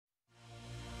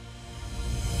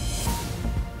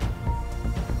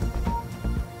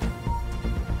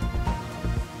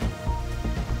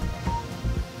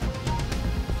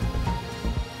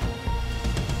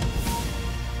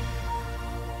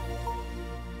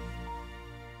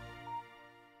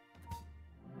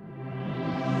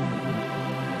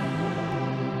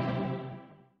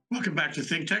Welcome back to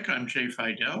ThinkTech. I'm Jay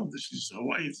Fidell. This is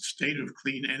Hawaii, the state of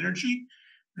clean energy.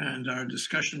 And our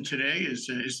discussion today is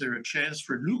there a chance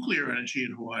for nuclear energy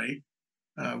in Hawaii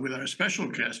with our special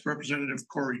guest, Representative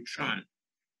Cory Chun.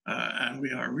 And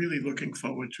we are really looking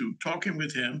forward to talking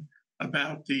with him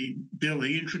about the bill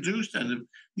he introduced and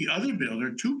the other bill. There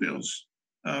are two bills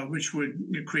which would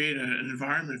create an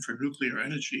environment for nuclear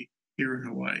energy here in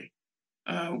Hawaii.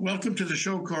 Welcome to the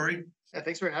show, Cory. Yeah,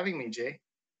 thanks for having me, Jay.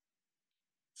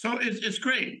 So it's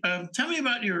great. Tell me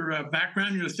about your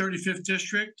background. You're the 35th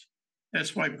district.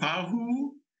 That's Waipahu,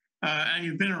 and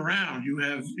you've been around. You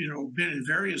have, been in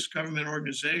various government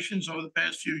organizations over the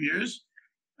past few years,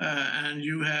 and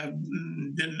you have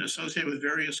been associated with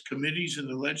various committees in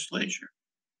the legislature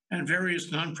and various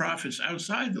nonprofits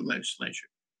outside the legislature.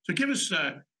 So give us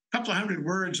a couple of hundred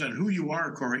words on who you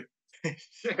are, Cory.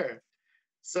 Sure.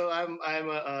 So I'm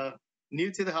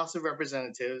new to the House of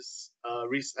Representatives.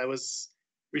 I was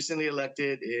recently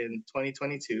elected in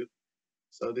 2022.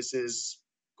 So this is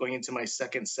going into my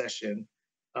second session.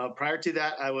 Prior to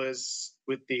that, I was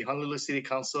with the Honolulu City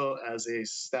Council as a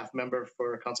staff member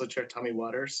for Council Chair Tommy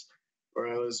Waters, where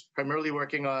I was primarily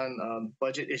working on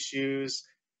budget issues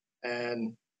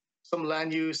and some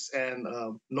land use and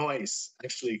noise,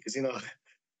 actually, because,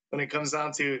 when it comes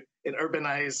down to an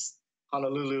urbanized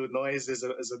Honolulu, noise is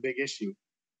a big issue.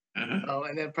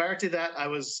 And then prior to that, I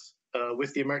was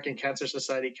with the American Cancer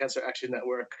Society Cancer Action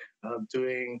Network,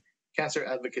 doing cancer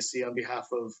advocacy on behalf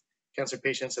of cancer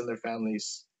patients and their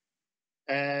families.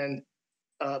 And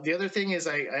the other thing is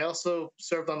I also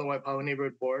served on the Waipahu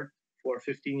Neighborhood Board for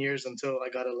 15 years until I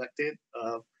got elected,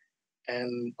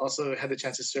 and also had the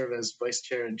chance to serve as vice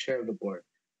chair and chair of the board.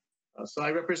 So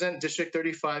I represent District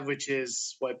 35, which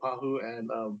is Waipahu and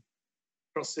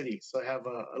Pearl City. So I have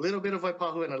a little bit of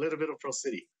Waipahu and a little bit of Pearl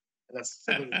City. And that's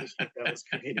the district that was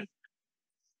created.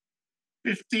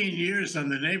 15 years on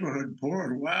the neighborhood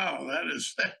board. Wow, that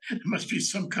must be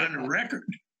some kind of record.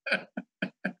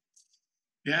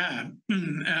 Yeah.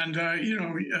 And,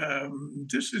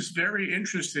 this is very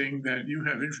interesting that you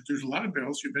have introduced a lot of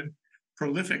bills. You've been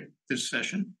prolific this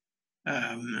session,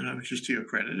 which is to your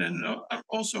credit. And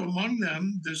also among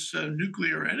them, this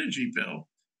nuclear energy bill.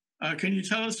 Can you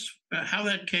tell us how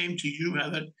that came to you, how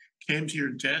that came to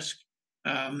your desk,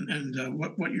 and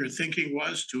what your thinking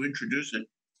was to introduce it?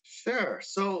 Sure.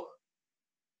 So,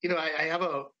 I have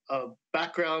a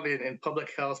background in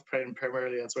public health,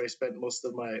 primarily. That's where I spent most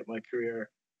of my career,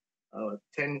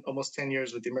 almost 10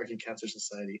 years with the American Cancer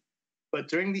Society. But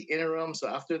during the interim, so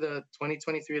after the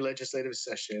 2023 legislative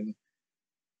session,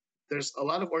 there's a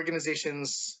lot of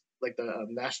organizations like the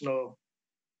National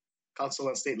Council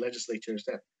on State Legislatures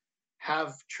that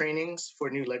have trainings for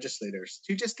new legislators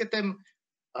to just get them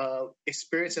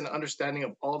experience and understanding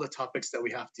of all the topics that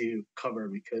we have to cover.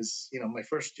 Because my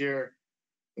first year,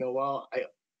 while I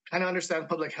kind of understand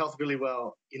public health really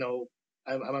well,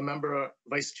 I'm a member,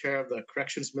 vice chair of the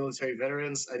Corrections Military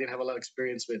Veterans. I didn't have a lot of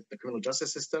experience with the criminal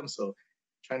justice system, so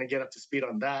trying to get up to speed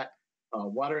on that.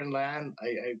 Water and land,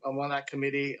 I'm on that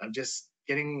committee. I'm just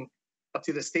getting up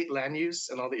to the state land use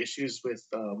and all the issues with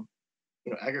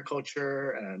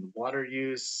agriculture and water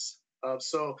use.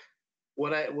 So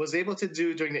what I was able to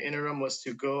do during the interim was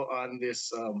to go on this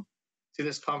to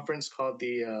this conference called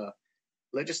the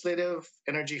Legislative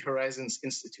Energy Horizons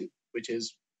Institute, which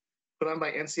is put on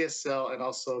by NCSL and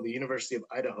also the University of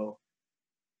Idaho.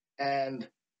 And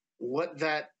what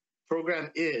that program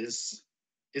is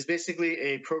basically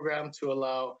a program to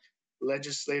allow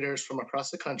legislators from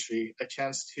across the country a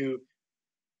chance to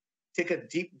take a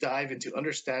deep dive into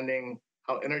understanding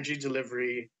how energy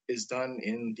delivery is done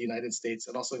in the United States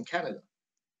and also in Canada.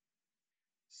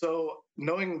 So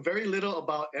knowing very little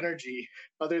about energy,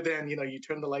 other than you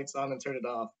turn the lights on and turn it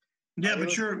off. Yeah,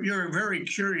 but you're a very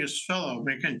curious fellow.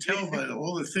 We can tell by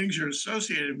all the things you're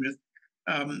associated with,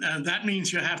 and that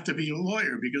means you have to be a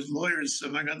lawyer because lawyers,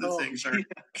 among other things, are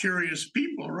curious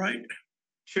people, right?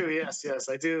 True. Yes.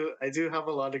 I do have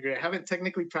a law degree. I haven't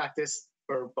technically practiced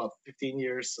for about 15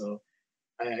 years, so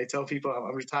I tell people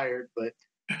I'm retired, but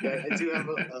I do have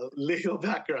a legal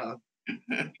background.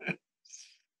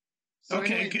 So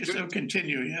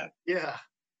continue, yeah. Yeah.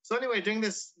 So anyway, during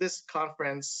this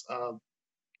conference,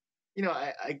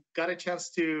 I got a chance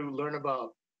to learn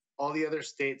about all the other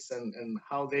states and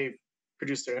how they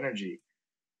produce their energy.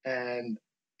 And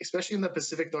especially in the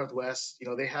Pacific Northwest,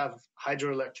 they have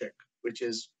hydroelectric, which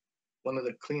is one of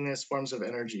the cleanest forms of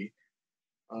energy.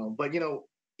 But,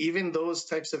 even those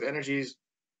types of energy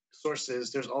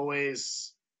sources, there's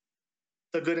always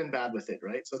the good and bad with it,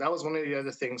 right? So that was one of the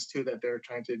other things too that they're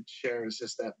trying to share is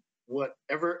just that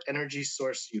whatever energy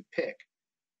source you pick,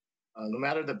 No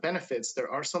matter the benefits, there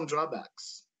are some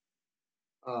drawbacks.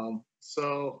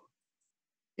 So,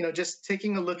 just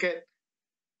taking a look at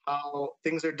how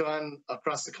things are done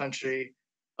across the country,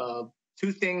 uh,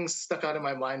 two things stuck out in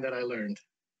my mind that I learned.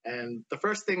 And the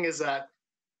first thing is that,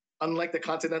 unlike the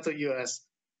continental US,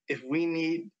 if we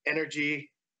need energy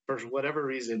for whatever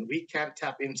reason, we can't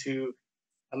tap into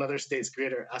another state's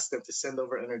grid or ask them to send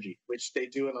over energy, which they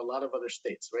do in a lot of other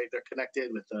states, right? They're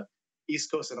connected with the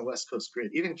East Coast and the West Coast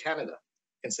grid. Even Canada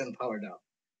can send power down.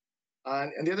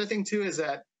 And the other thing, too, is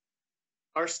that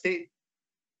our state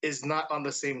is not on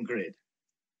the same grid.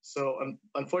 So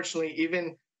unfortunately,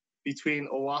 even between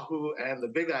Oahu and the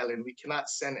Big Island, we cannot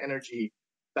send energy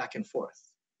back and forth,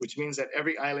 which means that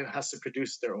every island has to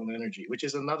produce their own energy, which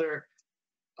is another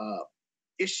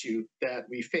issue that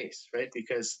we face, right?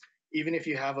 Because even if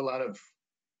you have a lot of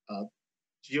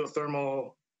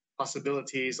geothermal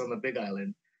possibilities on the Big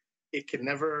Island, it can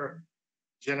never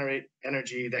generate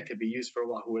energy that could be used for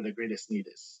Oahu where the greatest need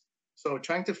is. So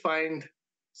trying to find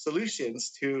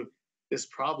solutions to this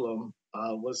problem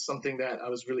was something that I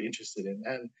was really interested in.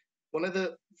 And one of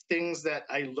the things that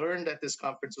I learned at this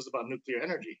conference was about nuclear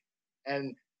energy.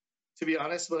 And to be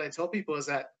honest, what I tell people is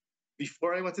that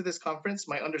before I went to this conference,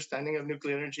 my understanding of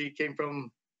nuclear energy came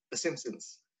from The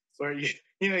Simpsons, where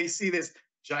you see this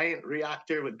giant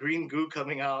reactor with green goo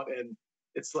coming out, and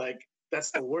it's like,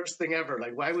 that's the worst thing ever.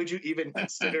 Like, why would you even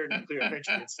consider nuclear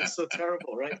energy? It's just so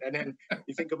terrible, right? And then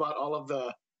you think about all of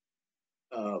the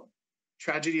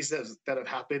tragedies that have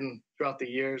happened throughout the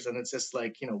years, and it's just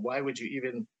like, why would you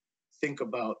even think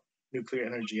about nuclear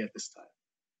energy at this time?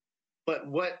 But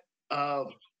what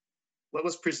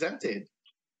was presented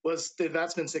was the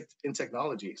advancements in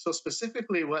technology. So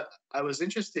specifically, what I was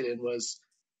interested in was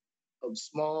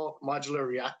small modular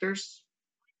reactors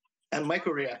and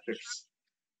microreactors.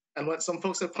 And what some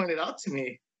folks have pointed out to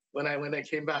me when I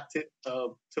came back to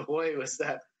Hawaii was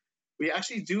that we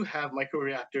actually do have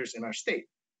microreactors in our state.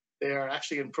 They are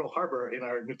actually in Pearl Harbor in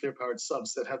our nuclear-powered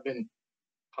subs that have been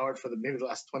powered for maybe the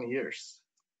last 20 years.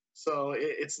 So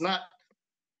it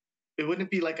wouldn't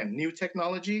be like a new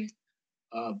technology,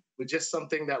 but just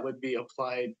something that would be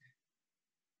applied,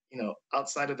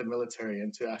 outside of the military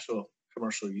into actual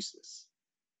commercial uses.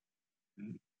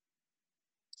 Mm-hmm.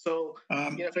 So,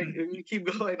 if you keep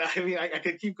going, I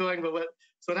could keep going, but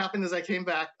what happened is I came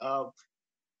back.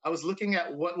 I was looking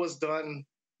at what was done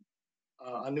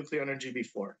on nuclear energy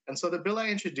before. And so the bill I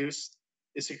introduced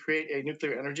is to create a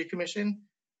nuclear energy commission.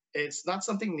 It's not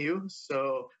something new.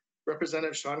 So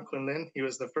Representative Sean Quinlan, he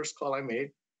was the first call I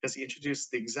made because he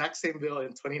introduced the exact same bill in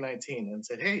 2019 and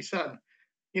said, "Hey, Sean,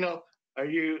 are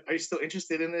you still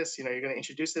interested in this? You're going to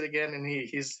introduce it again?" And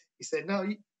he said, "No,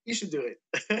 you should do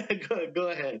it. go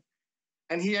ahead."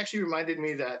 And he actually reminded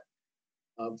me that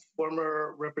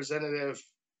former Representative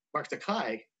Mark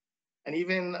Takai and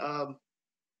even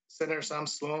Senator Sam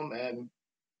Sloan and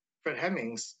Fred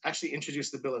Hemmings actually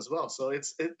introduced the bill as well. So it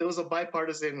was a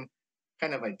bipartisan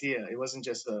kind of idea. It wasn't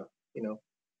just a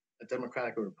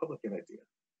Democratic or Republican idea.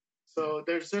 So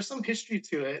there's some history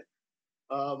to it.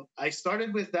 I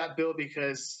started with that bill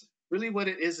because really what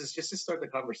it is just to start the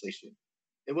conversation.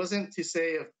 It wasn't to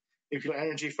say if nuclear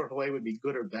energy for Hawaii would be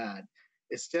good or bad.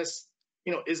 It's just,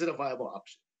 is it a viable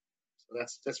option? So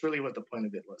that's really what the point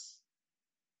of it was.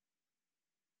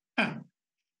 Huh.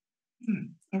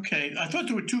 Okay, I thought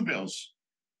there were two bills.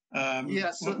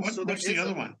 Yeah. So what's the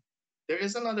other one? There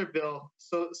is another bill.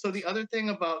 So the other thing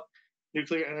about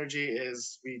nuclear energy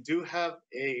is we do have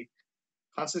a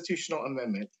constitutional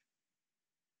amendment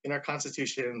in our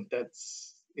Constitution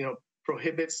that's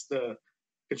prohibits the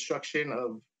construction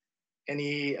of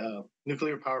any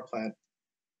nuclear power plant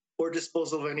or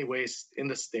disposal of any waste in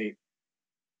the state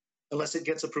unless it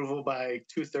gets approval by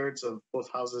 2/3 of both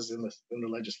houses in the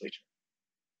legislature.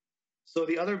 So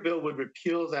the other bill would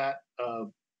repeal that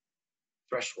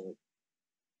threshold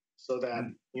so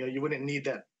that you wouldn't need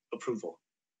that approval.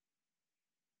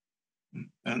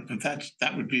 And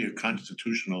that would be a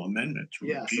constitutional amendment to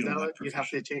repeal that you'd have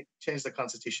to change the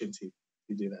Constitution to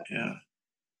do that. Yeah.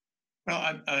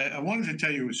 Well, I wanted to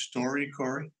tell you a story,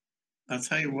 Cory. I'll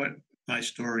tell you what my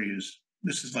story is.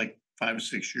 This is like 5 or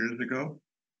 6 years ago.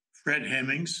 Fred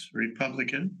Hemmings,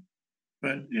 Republican,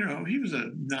 but he was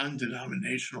a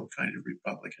non-denominational kind of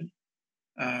Republican.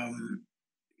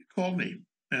 He called me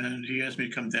and he asked me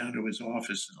to come down to his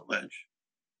office in the Ledge,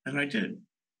 and I did.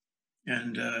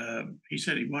 And he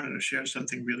said he wanted to share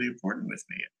something really important with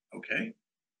me. Okay.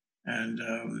 And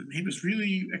he was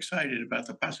really excited about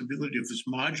the possibility of this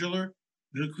modular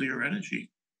nuclear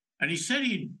energy. And he said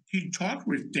he'd talked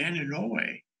with Dan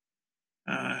Inouye.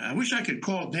 I wish I could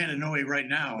call Dan Inouye right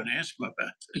now and ask him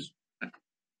about this.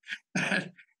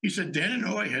 And he said Dan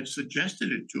Inouye had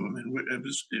suggested it to him, and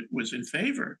it was in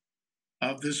favor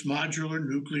of this modular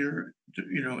nuclear,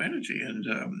 energy, and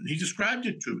he described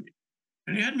it to me,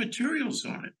 and he had materials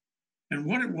on it. And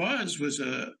what it was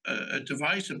a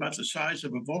device about the size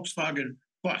of a Volkswagen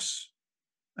bus,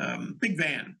 big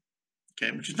van,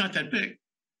 okay, which is not that big.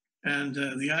 And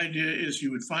the idea is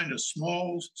you would find a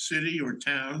small city or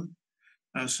town,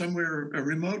 somewhere, a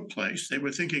remote place. They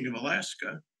were thinking of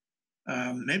Alaska.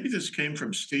 Maybe this came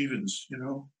from Stevens,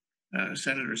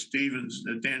 Senator Stevens,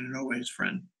 Dan Inouye's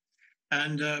friend.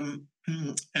 And,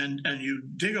 and you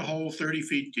dig a hole 30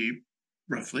 feet deep,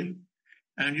 roughly,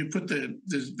 and you put the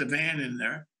van in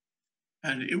there,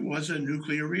 and it was a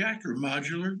nuclear reactor,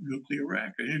 modular nuclear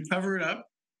reactor. And you'd cover it up,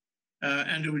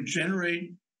 and it would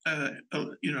generate,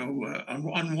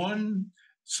 on one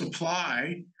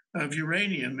supply of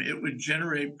uranium, it would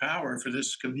generate power for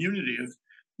this community of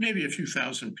maybe a few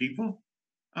thousand people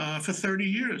for 30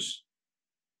 years.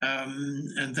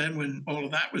 And then when all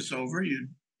of that was over,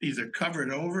 you'd either cover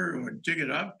it over or dig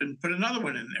it up and put another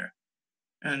one in there.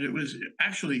 And it was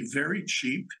actually very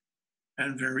cheap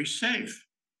and very safe.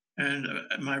 And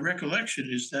my recollection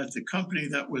is that the company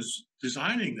that was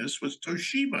designing this was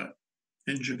Toshiba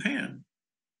in Japan.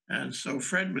 And so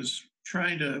Fred was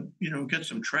trying to, get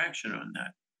some traction on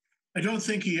that. I don't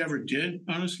think he ever did,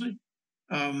 honestly.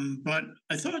 But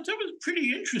I thought that was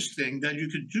pretty interesting that you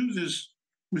could do this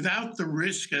without the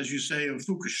risk, as you say, of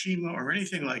Fukushima or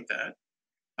anything like that.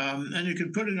 And you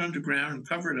could put it underground and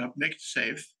cover it up, make it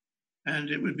safe.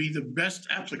 And it would be the best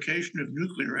application of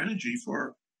nuclear energy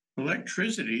for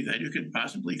electricity that you could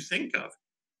possibly think of.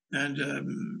 And,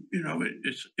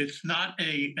 it's not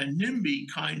a NIMBY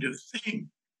kind of thing,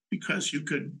 because you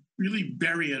could really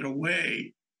bury it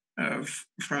away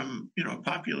from,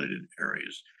 populated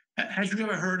areas. Had you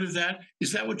ever heard of that?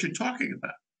 Is that what you're talking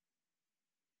about?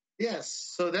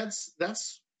 Yes. So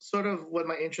that's sort of what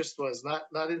my interest was,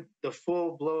 not in the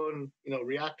full blown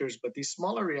reactors, but these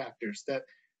smaller reactors that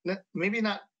maybe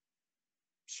not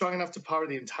strong enough to power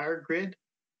the entire grid,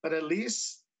 but at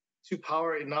least to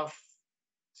power enough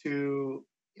to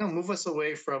move us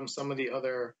away from some of the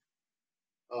other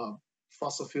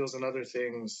fossil fuels and other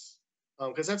things.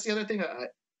 Because that's the other thing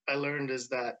I learned is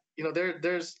that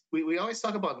we always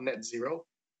talk about net zero,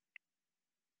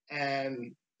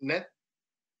 and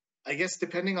I guess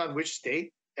depending on which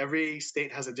state, every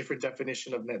state has a different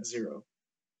definition of net zero.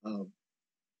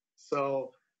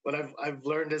 So what I've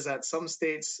learned is that some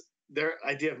states, their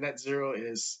idea of net zero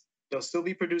is they'll still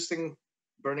be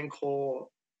burning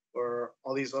coal or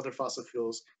all these other fossil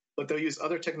fuels, but they'll use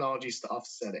other technologies to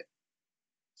offset it.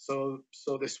 So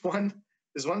this one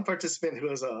participant who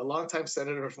was a longtime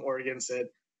senator from Oregon said,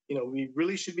 we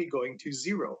really should be going to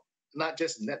zero, not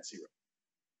just net zero.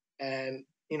 And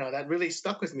that really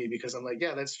stuck with me, because I'm like,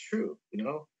 yeah, that's true.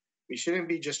 We shouldn't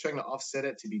be just trying to offset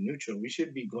it to be neutral. We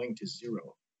should be going to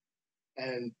zero.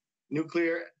 And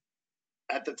nuclear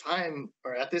at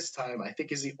this time, I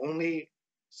think is the only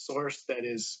source that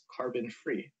is carbon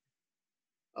free.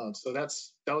 So that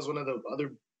was one of the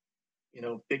other,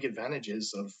 big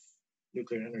advantages of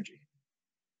nuclear energy.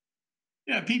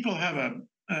 Yeah, people have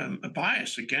a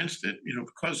bias against it,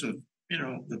 because of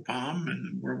the bomb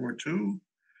and World War II,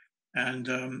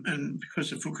 and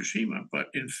because of Fukushima. But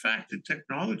in fact, the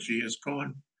technology has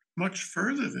gone much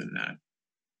further than that,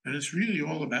 and it's really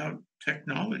all about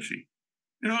technology.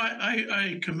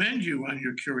 I commend you on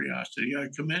your curiosity. I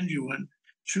commend you on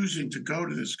choosing to go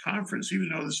to this conference, even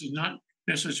though this is not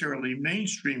necessarily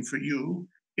mainstream for you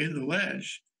in the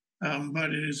Ledge.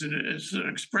 But it's an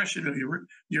expression of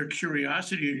your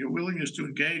curiosity and your willingness to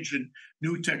engage in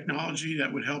new technology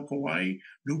that would help Hawaii,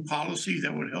 new policy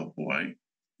that would help Hawaii.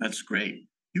 That's great.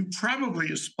 You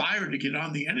probably aspire to get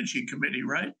on the Energy Committee,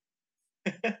 right?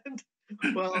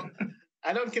 Well,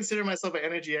 I don't consider myself an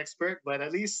energy expert, but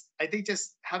at least I think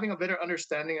just having a better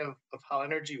understanding of how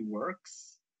energy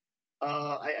works,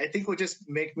 I think will just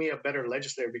make me a better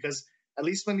legislator, because at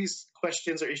least when these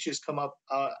questions or issues come up,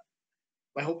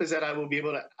 my hope is that I will be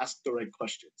able to ask the right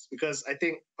questions, because I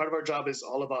think part of our job is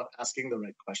all about asking the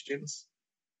right questions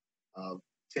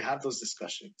to have those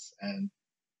discussions. And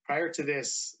prior to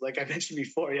this, like I mentioned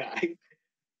before, yeah,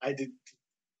 I did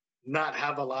not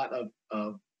have a lot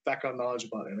of background knowledge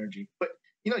about energy. But,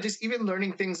 just even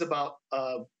learning things about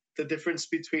the difference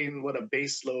between what a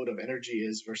base load of energy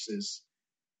is versus,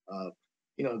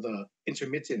 the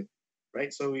intermittent,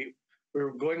 right? So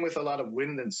we're going with a lot of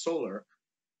wind and solar,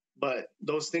 but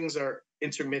those things are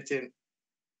intermittent,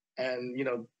 and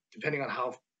depending on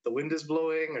how the wind is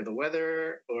blowing or the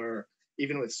weather, or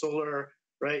even with solar,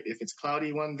 right? If it's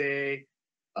cloudy one day,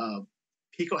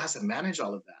 PECO has to manage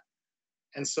all of that.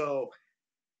 And so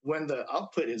when the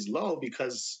output is low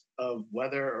because of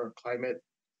weather or climate,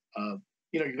 uh,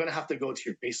 you're going to have to go to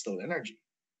your baseload energy.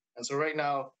 And so right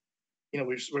now,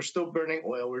 we're still burning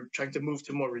oil. We're trying to move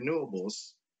to more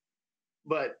renewables,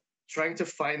 but trying to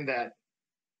find that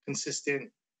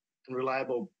consistent and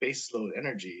reliable baseload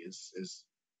energy is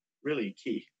really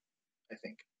key, I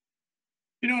think.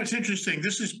 It's interesting.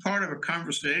 This is part of a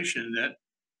conversation that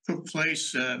took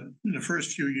place in the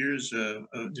first few years of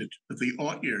the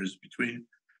aught years between,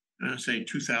 say,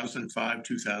 2005,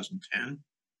 2010,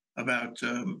 about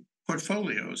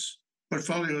portfolios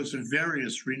of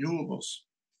various renewables.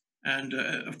 And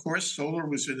of course, solar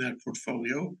was in that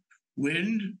portfolio.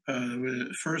 Wind,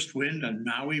 first wind on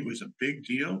Maui was a big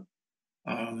deal.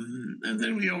 And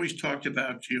then we always talked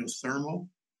about geothermal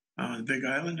on the Big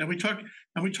Island, and we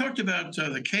talked about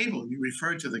the cable. You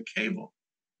referred to the cable,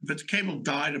 but the cable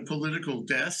died a political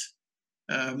death,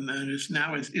 and it's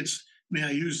may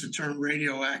I use the term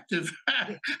radioactive?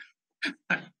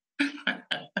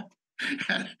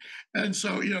 And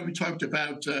so we talked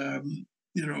about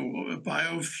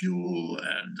biofuel,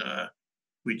 and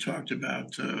we talked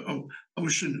about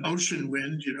ocean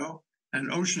wind,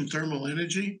 and ocean thermal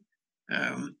energy.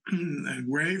 And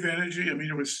wave energy. I mean,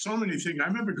 there was so many things. I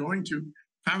remember going to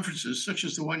conferences such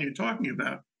as the one you're talking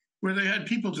about, where they had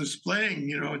people displaying,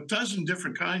 a dozen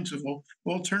different kinds of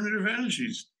alternative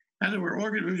energies. And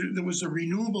there was a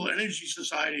Renewable Energy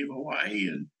Society of Hawaii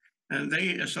and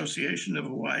the Association of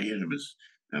Hawaii, and it was,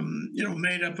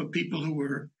 made up of people who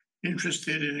were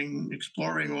interested in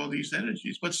exploring all these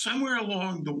energies. But somewhere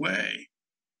along the way,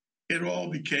 it all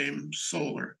became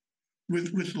solar.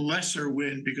 With lesser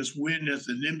wind, because wind has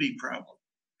the NIMBY problem.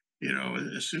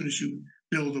 As soon as you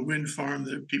build a wind farm,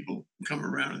 the people come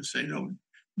around and say, no,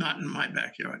 not in my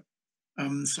backyard.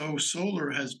 So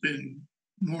solar has been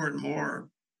more and more,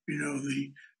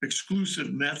 the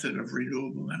exclusive method of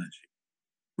renewable energy,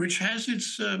 which has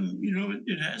its,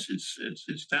 it has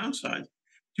its downsides.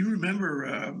 Do you remember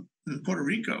in Puerto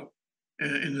Rico,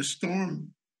 in the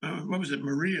storm, what was it,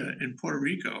 Maria in Puerto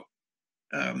Rico?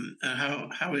 How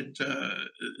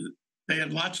they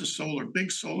had lots of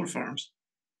big solar farms,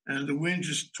 and the wind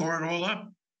just tore it all up.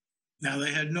 Now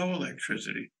they had no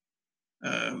electricity.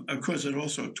 Of course, it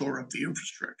also tore up the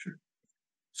infrastructure.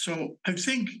 So I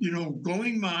think,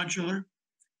 going modular,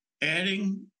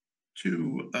 adding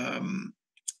to,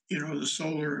 the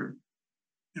solar,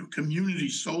 community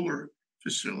solar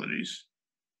facilities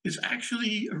is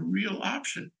actually a real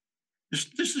option.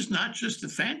 This is not just a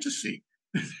fantasy.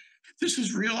 This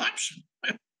is real option.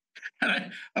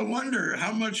 And I wonder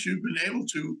how much you've been able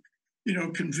to,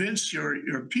 convince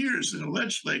your peers in the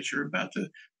legislature about the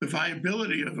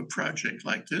viability of a project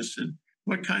like this, and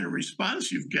what kind of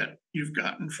response you've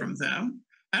gotten from them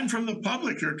and from the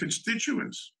public, your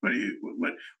constituents.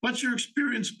 What's your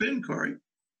experience been, Cory?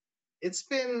 It's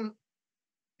been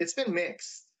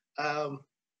mixed.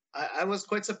 I was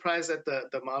quite surprised at the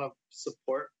amount of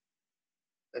support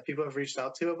that people have reached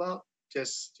out to about.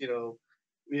 Just,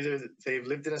 either they've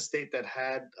lived in a state that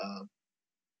had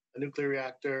a nuclear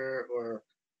reactor, or,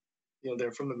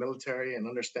 they're from the military and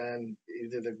understand,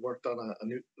 either they've worked on a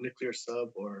nuclear sub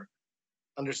or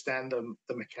understand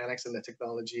the mechanics and the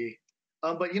technology.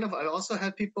 But, I also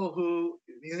had people who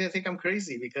they think I'm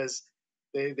crazy because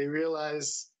they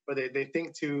realize, or they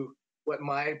think to what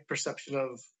my perception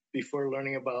of before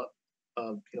learning about,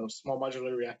 small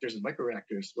modular reactors and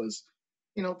microreactors was,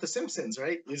 The Simpsons,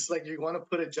 right? It's like you want to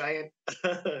put a giant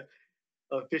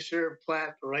a Fisher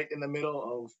plant right in the middle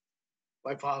of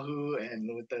Waipahu,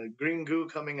 and with the green goo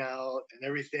coming out and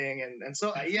everything. And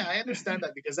so, I understand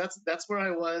that, because that's where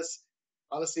I was,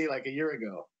 honestly, like a year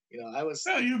ago. I was.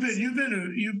 Well, you've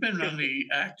been on the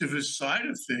activist side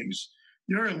of things.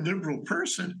 You're a liberal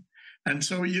person, and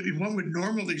so one would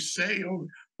normally say, "Oh,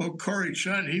 Cory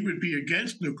Chun, he would be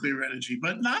against nuclear energy,"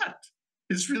 but not.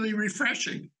 It's really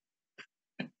refreshing.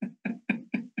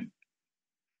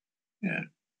 Yeah.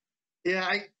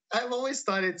 Yeah, I've always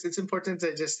thought it's important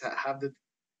to just have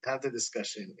the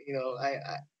discussion.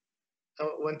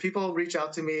 When people reach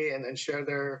out to me and share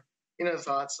their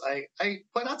thoughts, I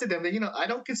point out to them that I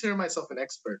don't consider myself an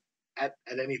expert at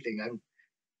anything.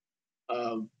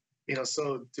 I'm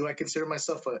so do I consider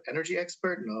myself an energy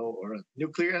expert? No. Or a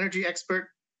nuclear energy expert?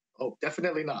 Oh,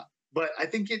 definitely not. But I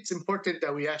think it's important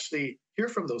that we actually hear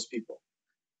from those people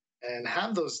and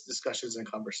have those discussions and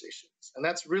conversations. And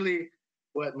that's really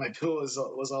what my bill was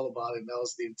all about, and that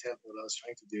was the intent. What I was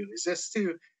trying to do is just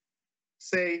to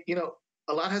say,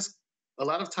 a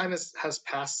lot of time has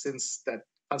passed since that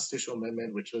constitutional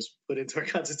amendment, which was put into our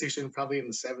constitution probably in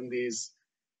the 70s.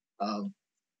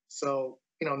 So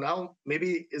now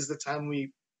maybe is the time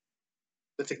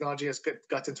the technology has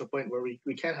gotten to a point where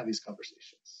we can have these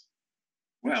conversations.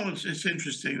 Well, it's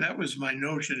interesting. That was my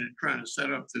notion in trying to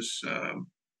set up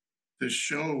this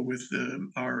show with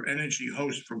our energy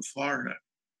host from Florida,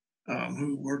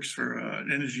 who works for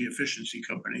an energy efficiency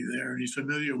company there, and he's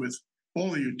familiar with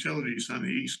all the utilities on the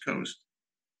East Coast.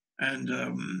 And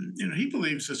he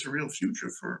believes there's a real future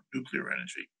for nuclear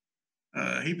energy.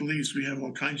 He believes we have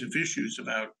all kinds of issues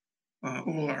about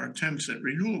all our attempts at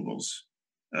renewables,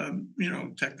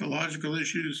 technological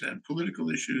issues and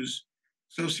political issues,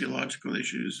 sociological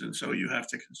issues, and so you have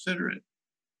to consider it.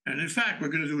 And in fact, we're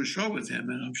going to do a show with him,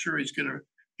 and I'm sure he's going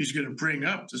to bring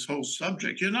up this whole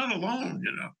subject. You're not alone,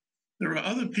 There are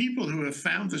other people who have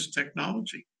found this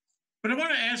technology. But I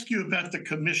want to ask you about the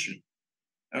commission,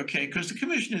 okay? Because the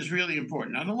commission is really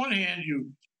important. On the one hand,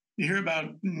 you hear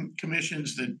about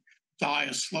commissions that die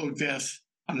a slow death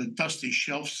on a dusty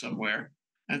shelf somewhere,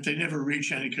 and they never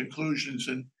reach any conclusions.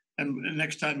 And the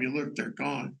next time you look, they're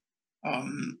gone.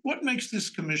 What makes this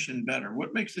commission better?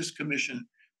 What makes this commission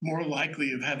more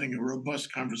likely of having a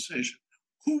robust conversation?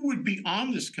 Who would be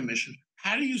on this commission?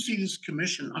 How do you see this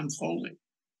commission unfolding?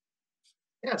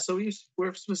 Yeah, so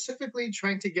we're specifically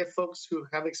trying to get folks who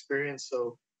have experience.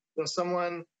 So,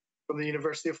 someone from the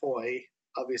University of Hawaii.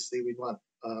 Obviously, we'd want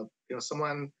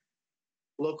someone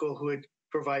local who would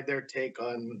provide their take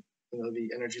on the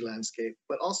energy landscape,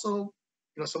 but also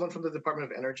someone from the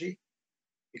Department of Energy,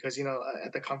 because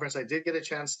at the conference I did get a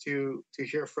chance to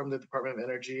hear from the Department of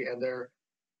Energy and their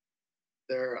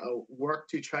work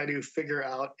to try to figure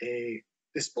out a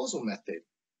disposal method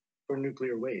for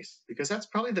nuclear waste, because that's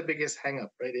probably the biggest hangup,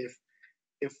 right?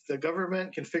 If the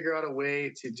government can figure out a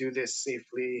way to do this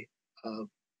safely, it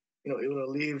will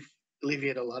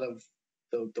alleviate a lot of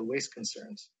the waste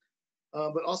concerns.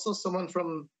 But also someone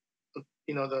from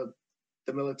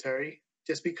the military,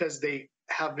 just because they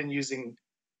have been using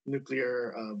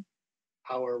nuclear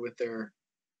power with their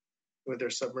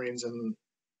submarines and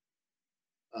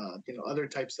other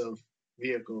types of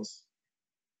vehicles.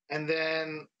 And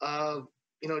then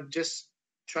just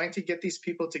trying to get these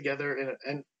people together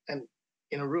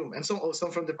in a room, and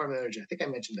some from the Department of Energy. I think I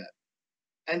mentioned that,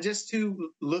 and just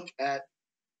to look at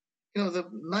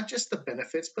not just the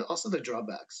benefits but also the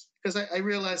drawbacks, because I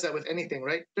realize that with anything,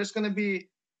 right, there's going to be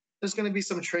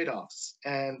some trade-offs,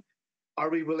 and are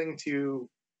we willing to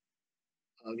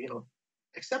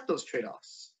accept those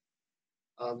trade-offs?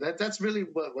 That's really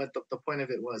what the point of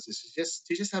it was, is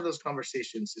to just have those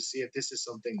conversations to see if this is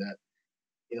something that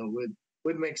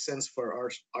would make sense for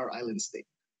our island state.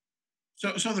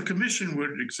 So the commission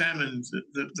would examine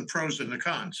the pros and the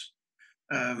cons.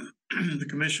 The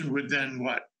commission would then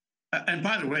what? And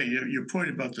by the way, your point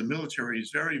about the military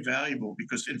is very valuable,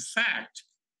 because in fact,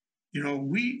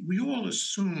 we all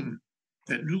assume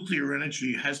that nuclear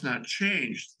energy has not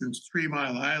changed since 3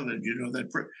 Mile Island,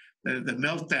 the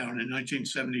meltdown in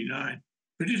 1979.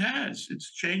 But it has.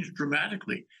 It's changed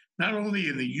dramatically, not only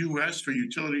in the U.S. for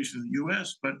utilities in the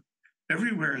U.S., but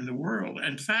everywhere in the world.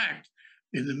 In fact,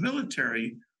 in the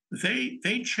military,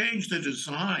 they changed the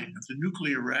design of the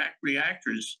nuclear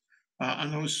reactors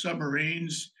on those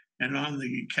submarines and on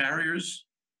the carriers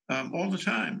all the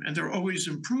time. And they're always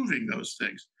improving those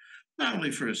things, not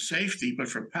only for safety, but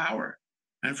for power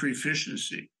and for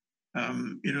efficiency.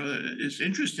 It's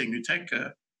interesting. You take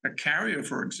a carrier,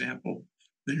 for example,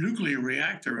 the nuclear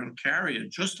reactor on a carrier,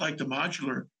 just like the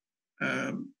modular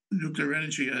nuclear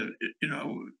energy,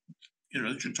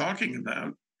 that you're talking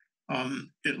about,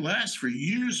 it lasts for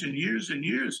years and years and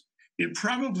years. It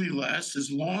probably lasts as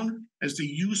long as the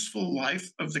useful life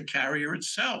of the carrier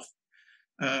itself,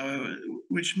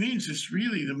 which means it's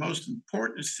really the most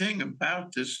important thing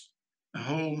about this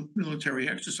whole military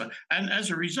exercise. And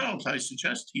as a result, I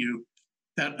suggest to you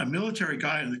that a military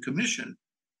guy in the commission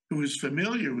who is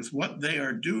familiar with what they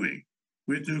are doing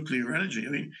with nuclear energy, I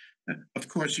mean, of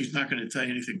course, he's not going to tell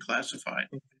you anything classified,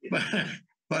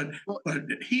 but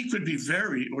he could be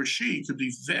or she could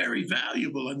be very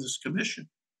valuable in this commission.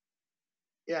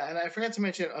 Yeah, and I forgot to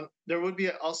mention, there would be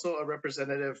also a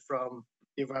representative from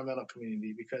the environmental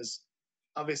community, because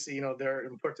obviously, they're an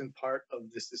important part of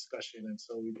this discussion. And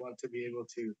so we want to be able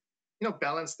to,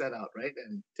 balance that out, right?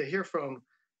 And to hear from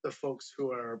the folks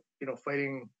who are,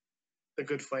 fighting the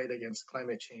good fight against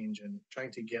climate change and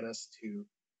trying to get us to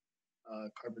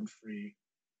carbon-free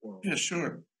world. Yeah,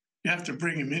 sure. You have to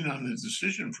bring them in on the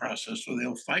decision process, or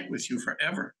they'll fight with you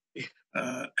forever.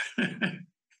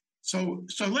 So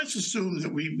let's assume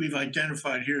that we've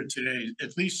identified here today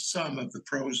at least some of the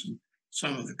pros and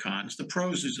some of the cons. The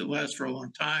pros is it lasts for a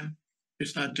long time.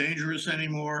 It's not dangerous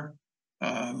anymore.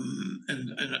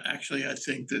 And actually, I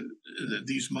think that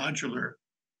these modular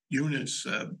units,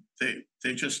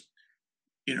 they just,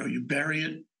 you bury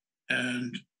it,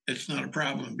 and it's not a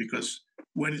problem, because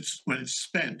when it's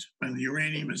spent, when the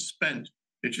uranium is spent,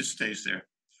 it just stays there.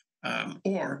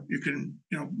 Or you can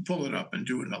pull it up and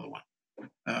do another one.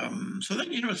 So that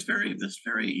that's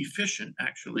very efficient,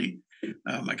 actually.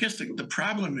 I guess the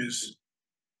problem is,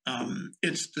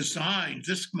 it's designed.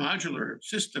 This modular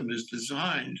system is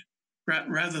designed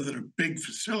rather than a big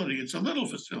facility. It's a little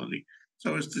facility,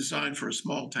 so it's designed for a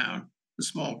small town, a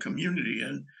small community.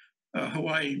 And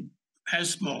Hawaii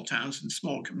has small towns and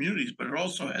small communities, but it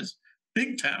also has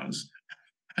big towns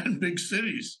and big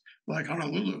cities like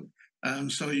Honolulu.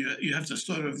 So you have to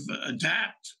sort of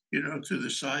adapt, to the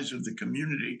size of the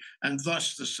community and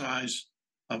thus the size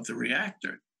of the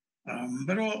reactor.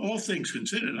 But all things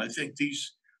considered, I think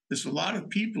there's a lot of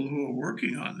people who are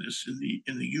working on this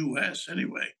in the U.S.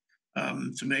 anyway,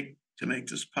 to make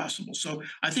this possible. So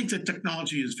I think the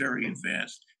technology is very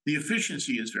advanced. The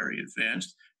efficiency is very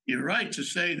advanced. You're right to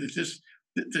say that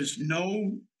there's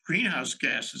no greenhouse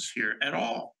gases here at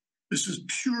all. This is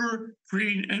pure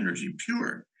green energy,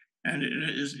 pure. And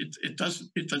it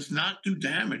does not do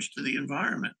damage to the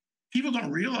environment. People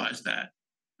don't realize that.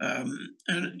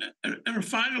 And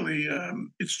finally,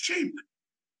 it's cheap.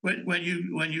 When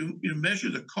you measure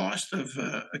the cost of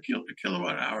a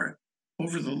kilowatt hour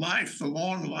over the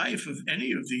long life of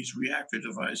any of these reactor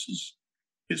devices,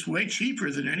 it's way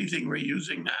cheaper than anything we're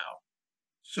using now.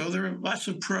 So there are lots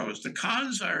of pros. The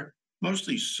cons are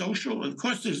mostly social. Of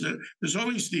course, there's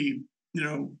always the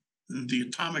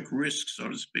atomic risk, so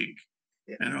to speak.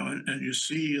 Yeah. And you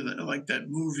see like that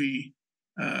movie.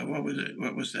 What was it?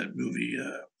 What was that movie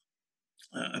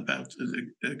about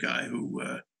the guy who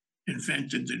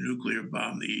invented the nuclear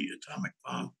bomb, the atomic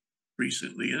bomb,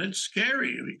 recently? And it's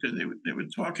scary because they were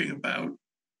talking about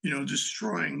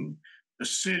destroying the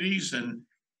cities and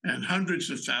hundreds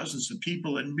of thousands of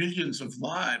people and millions of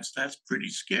lives. That's pretty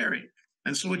scary.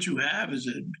 And so what you have is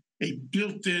a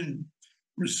built-in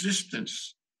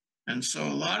resistance. And so a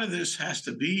lot of this has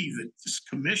to be that this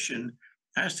commission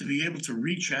has to be able to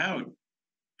reach out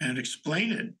and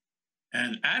explain it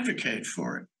and advocate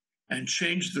for it and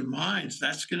change their minds.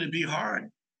 That's going to be hard.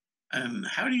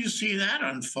 How do you see that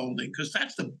unfolding? Because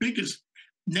that's the biggest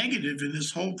negative in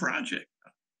this whole project.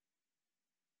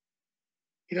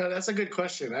 That's a good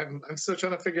question. I'm still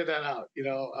trying to figure that out.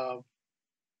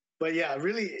 But yeah,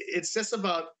 really, it's just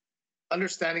about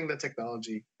understanding the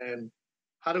technology and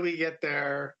how do we get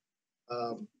there.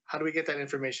 How do we get that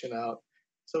information out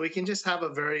so we can just have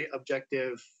a very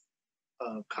objective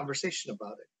conversation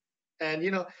about it?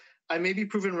 And I may be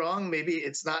proven wrong. Maybe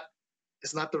it's not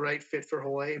the right fit for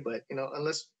Hawaii. But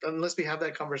unless we have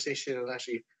that conversation and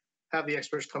actually have the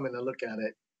experts come in and look at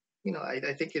it,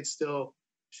 I think it still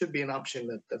should be an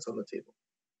option that's on the table.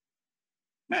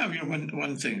 Well,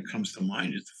 one thing that comes to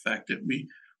mind is the fact that we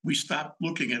stopped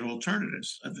looking at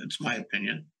alternatives. That's my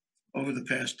opinion. Over the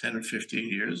past 10 or 15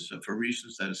 years, for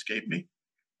reasons that escape me.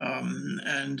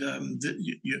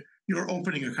 You're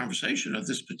opening a conversation of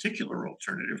this particular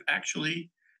alternative actually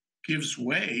gives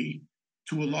way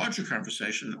to a larger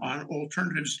conversation on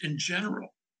alternatives in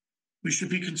general. We should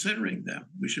be considering them.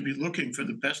 We should be looking for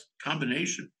the best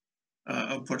combination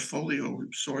of portfolio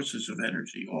sources of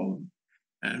energy, all of them.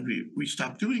 And we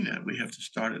stopped doing that. We have to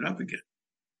start it up again.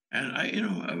 And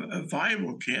a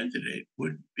viable candidate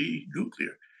would be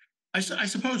nuclear. I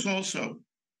suppose also,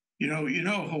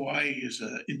 Hawaii is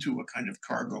into a kind of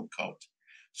cargo cult.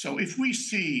 So if we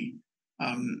see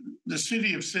the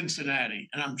city of Cincinnati,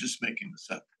 and I'm just making this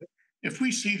up, if we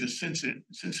see the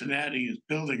Cincinnati is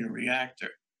building a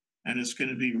reactor and it's going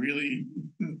to be really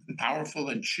powerful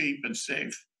and cheap and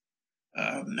safe,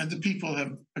 and the people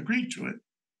have agreed to it,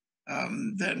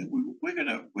 then we're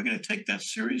gonna take that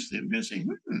seriously. We're gonna say,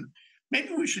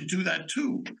 maybe we should do that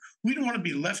too. We don't want to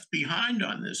be left behind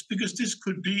on this because this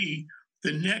could be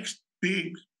the next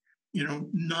big,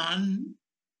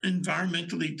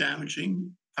 non-environmentally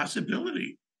damaging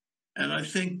possibility. And I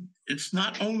think it's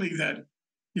not only that,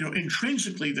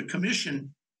 intrinsically the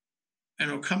commission,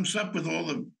 comes up with all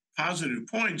the positive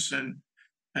points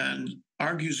and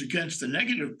argues against the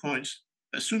negative points,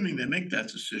 assuming they make that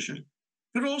decision,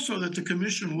 but also that the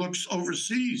commission looks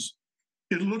overseas.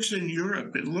 It looks in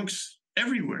Europe, it looks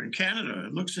everywhere, in Canada,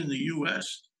 it looks in the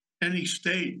US, any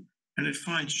state, and it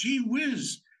finds, gee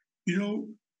whiz,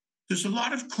 there's a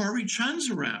lot of Cory Chuns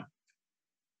around.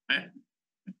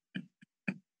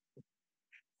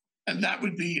 And that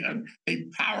would be a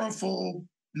powerful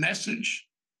message,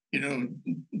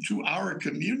 to our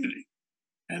community.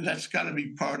 And that's got to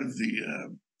be part of the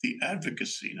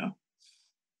advocacy,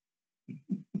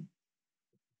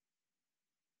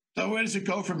 So where does it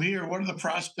go from here? What are the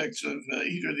prospects of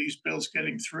either of these bills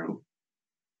getting through?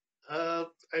 Uh,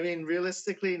 I mean,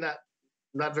 realistically,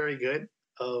 not very good.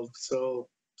 So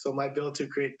my bill to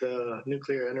create the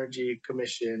Nuclear Energy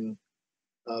Commission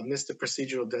missed the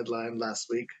procedural deadline last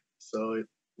week, so it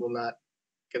will not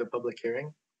get a public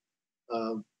hearing.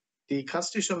 Um, the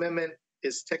constitutional amendment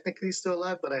is technically still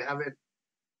alive, but I haven't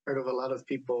heard of a lot of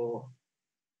people,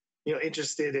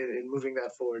 interested in moving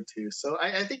that forward too. So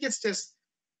I think it's just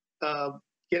uh,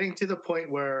 getting to the point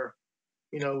where,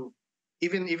 you know,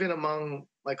 even among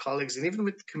my colleagues and even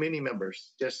with community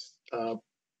members, just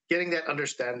getting that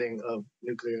understanding of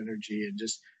nuclear energy and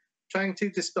just trying to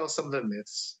dispel some of the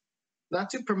myths, not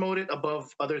to promote it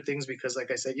above other things because,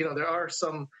 like I said, there are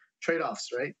some trade-offs,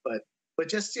 right? But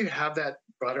just to have that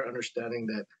broader understanding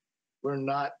that we're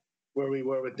not where we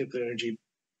were with nuclear energy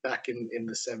back in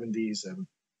the 70s, and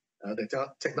the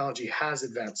technology has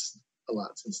advanced a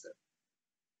lot since then.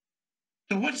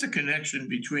 So what's the connection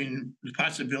between the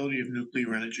possibility of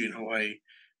nuclear energy in Hawaii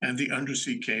and the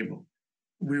undersea cable?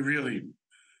 We really,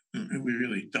 we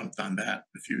really dumped on that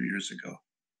a few years ago.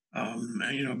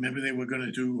 And remember they were going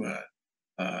to do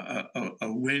a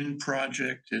wind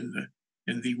project in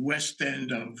the west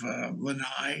end of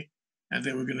Lanai, and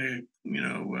they were going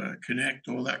to connect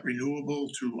all that renewable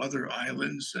to other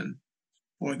islands, and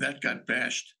boy, that got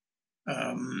bashed.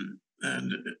 And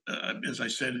as I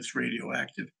said, it's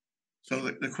radioactive. So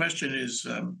the question is,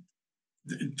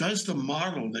 does the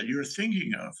model that you're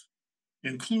thinking of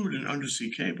include an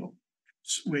undersea cable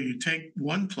where you take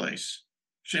one place,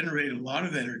 generate a lot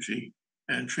of energy,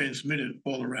 and transmit it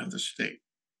all around the state?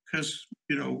 Because,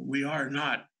 we are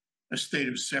not a state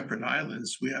of separate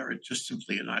islands. We are just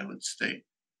simply an island state,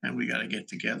 and we got to get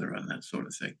together on that sort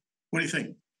of thing. What do you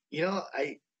think?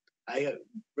 I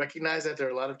recognize that there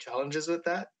are a lot of challenges with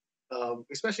that,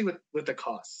 especially with the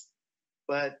costs.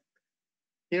 But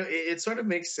it sort of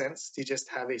makes sense to just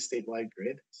have a statewide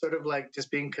grid, sort of like just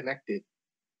being connected.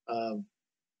 Um,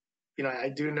 I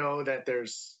do know that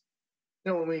there's,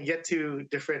 when we get to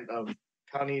different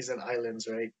counties and islands,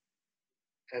 right,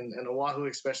 and Oahu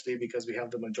especially because we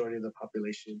have the majority of the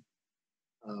population.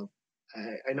 Uh,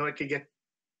 I know it could get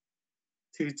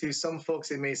to some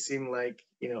folks. It may seem like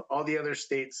all the other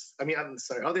states. I mean, I'm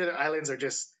sorry, all the other islands are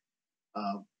just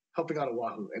helping out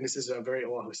Oahu, and this is a very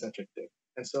Oahu centric thing.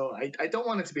 And so I don't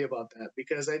want it to be about that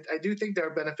because I do think there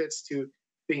are benefits to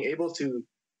being able to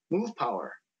move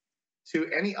power to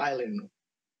any island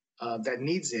that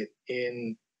needs it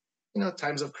in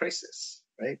times of crisis,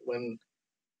 right?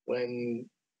 When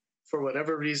for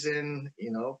whatever reason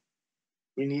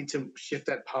we need to shift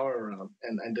that power around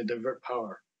and to divert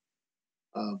power,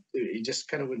 it just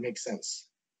kind of would make sense,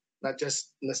 not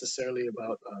just necessarily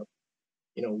about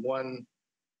one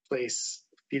place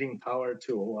feeding power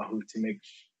to Oahu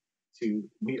to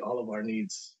meet all of our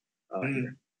needs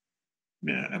here.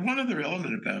 Yeah, and one other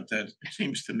element about that, it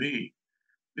seems to me,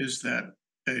 is that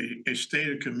a state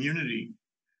or community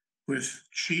with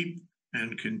cheap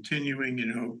and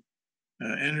continuing,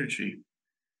 energy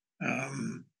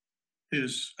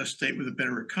is a state with a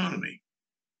better economy.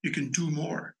 You can do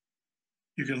more.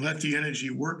 You can let the energy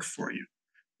work for you.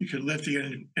 You can let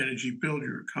the energy build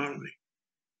your economy.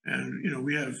 And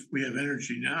we have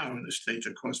energy now in the state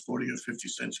that costs 40 or 50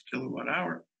 cents a kilowatt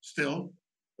hour still,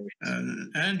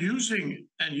 and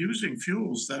using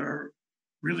fuels that are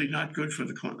really not good for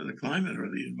the climate or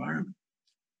the environment.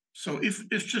 So if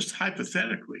just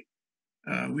hypothetically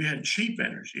we had cheap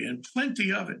energy and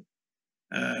plenty of it,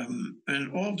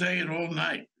 and all day and all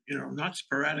night, not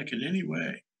sporadic in any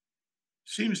way,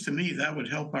 seems to me that would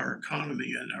help our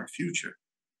economy and our future.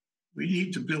 We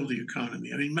need to build the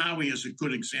economy. I mean, Maui is a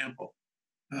good example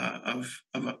of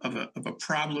a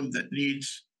problem that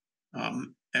needs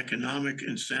economic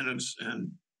incentives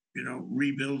and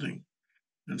rebuilding.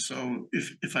 And so,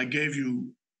 if I gave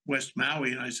you West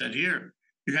Maui and I said, "Here,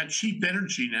 you got cheap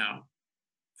energy now,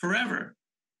 forever,"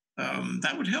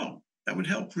 that would help. That would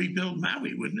help rebuild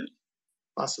Maui, wouldn't it?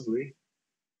 Possibly.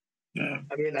 Yeah.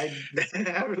 I mean, I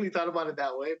haven't really thought about it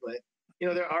that way, but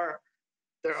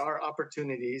there are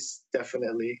opportunities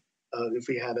definitely if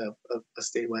we had a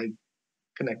statewide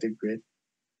connected grid.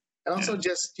 And also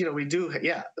just, we do,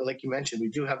 like you mentioned, we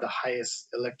do have the highest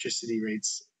electricity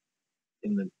rates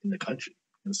in the country.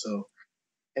 And so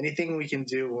anything we can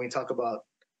do when we talk about,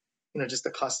 just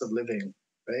the cost of living,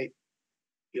 right?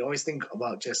 You always think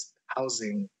about just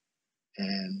housing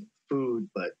and food,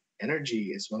 but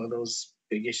energy is one of those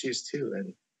big issues too.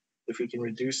 And if we can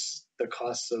reduce the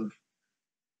costs of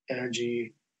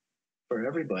energy for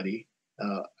everybody,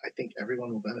 I think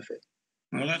everyone will benefit.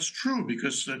 Well, that's true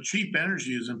because cheap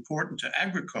energy is important to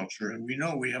agriculture, and we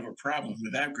know we have a problem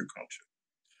with agriculture.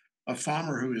 A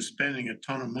farmer who is spending a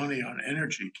ton of money on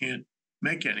energy can't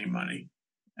make any money.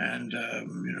 And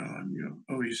you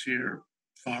always hear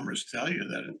farmers tell you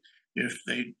that if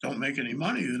they don't make any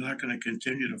money, they're not going to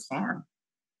continue to farm.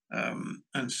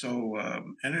 And so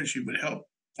energy would help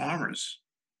farmers,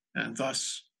 and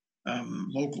thus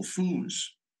local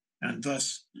foods, and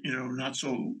thus not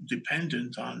so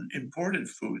dependent on imported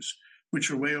foods, which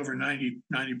are way over 90%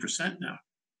 now.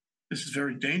 This is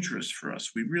very dangerous for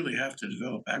us. We really have to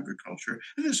develop agriculture.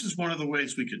 And this is one of the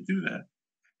ways we could do that.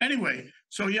 Anyway,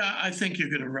 so yeah, I think you're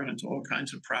going to run into all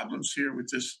kinds of problems here with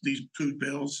these two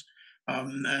bills.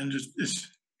 And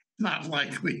it's not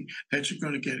likely that you're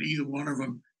going to get either one of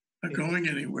them going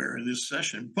anywhere in this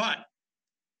session. But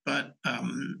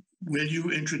will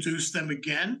you introduce them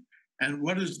again? And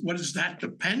what does that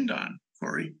depend on,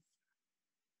 Cory?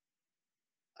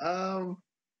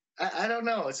 I don't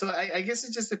know. So I guess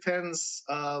it just depends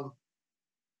how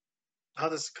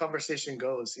this conversation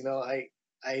goes. I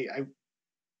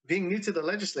being new to the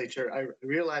legislature, I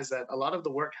realize that a lot of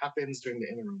the work happens during the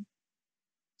interim.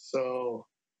 So,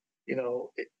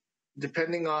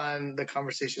 depending on the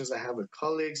conversations I have with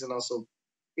colleagues, and also,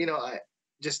 I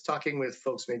just talking with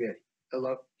folks maybe at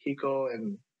HECO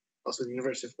and also the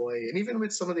University of Hawaii, and even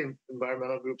with some of the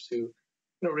environmental groups who,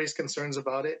 raise concerns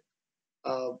about it.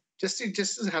 Just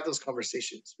to have those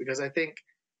conversations, because I think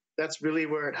that's really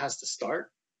where it has to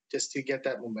start, just to get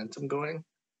that momentum going.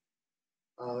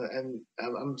 And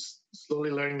I'm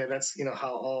slowly learning that that's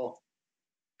how all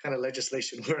kind of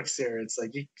legislation works here. It's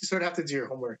like you sort of have to do your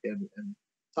homework and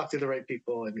talk to the right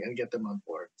people and get them on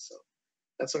board. So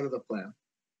that's sort of the plan.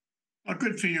 Well,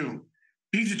 good for you.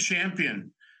 Be the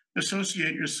champion.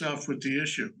 Associate yourself with the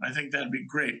issue. I think that'd be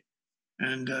great.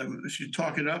 And if you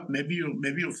talk it up, maybe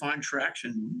you'll find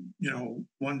traction,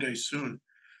 one day soon.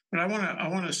 But I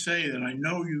want to say that I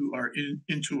know you are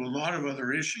into a lot of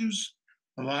other issues,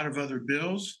 a lot of other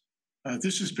bills.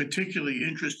 This is particularly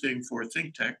interesting for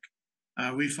ThinkTech.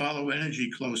 We follow energy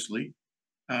closely,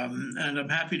 and I'm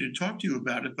happy to talk to you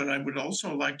about it. But I would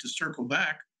also like to circle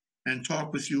back and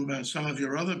talk with you about some of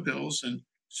your other bills and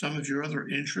some of your other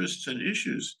interests and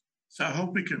issues. So I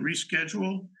hope we can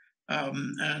reschedule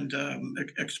and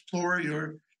explore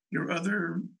your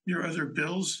other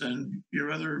bills and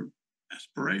your other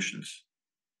aspirations.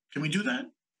 Can we do that?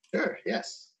 Sure.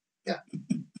 Yes. Yeah.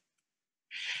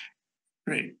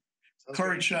 Great.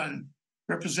 Cory Chun,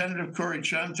 Representative Cory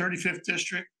Chun, 35th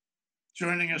District,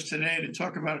 joining us today to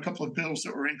talk about a couple of bills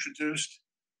that were introduced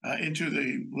into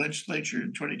the legislature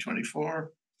in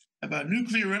 2024 about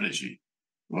nuclear energy.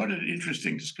 What an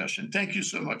interesting discussion. Thank you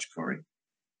so much, Cory.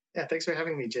 Yeah, thanks for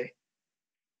having me, Jay.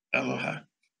 Aloha.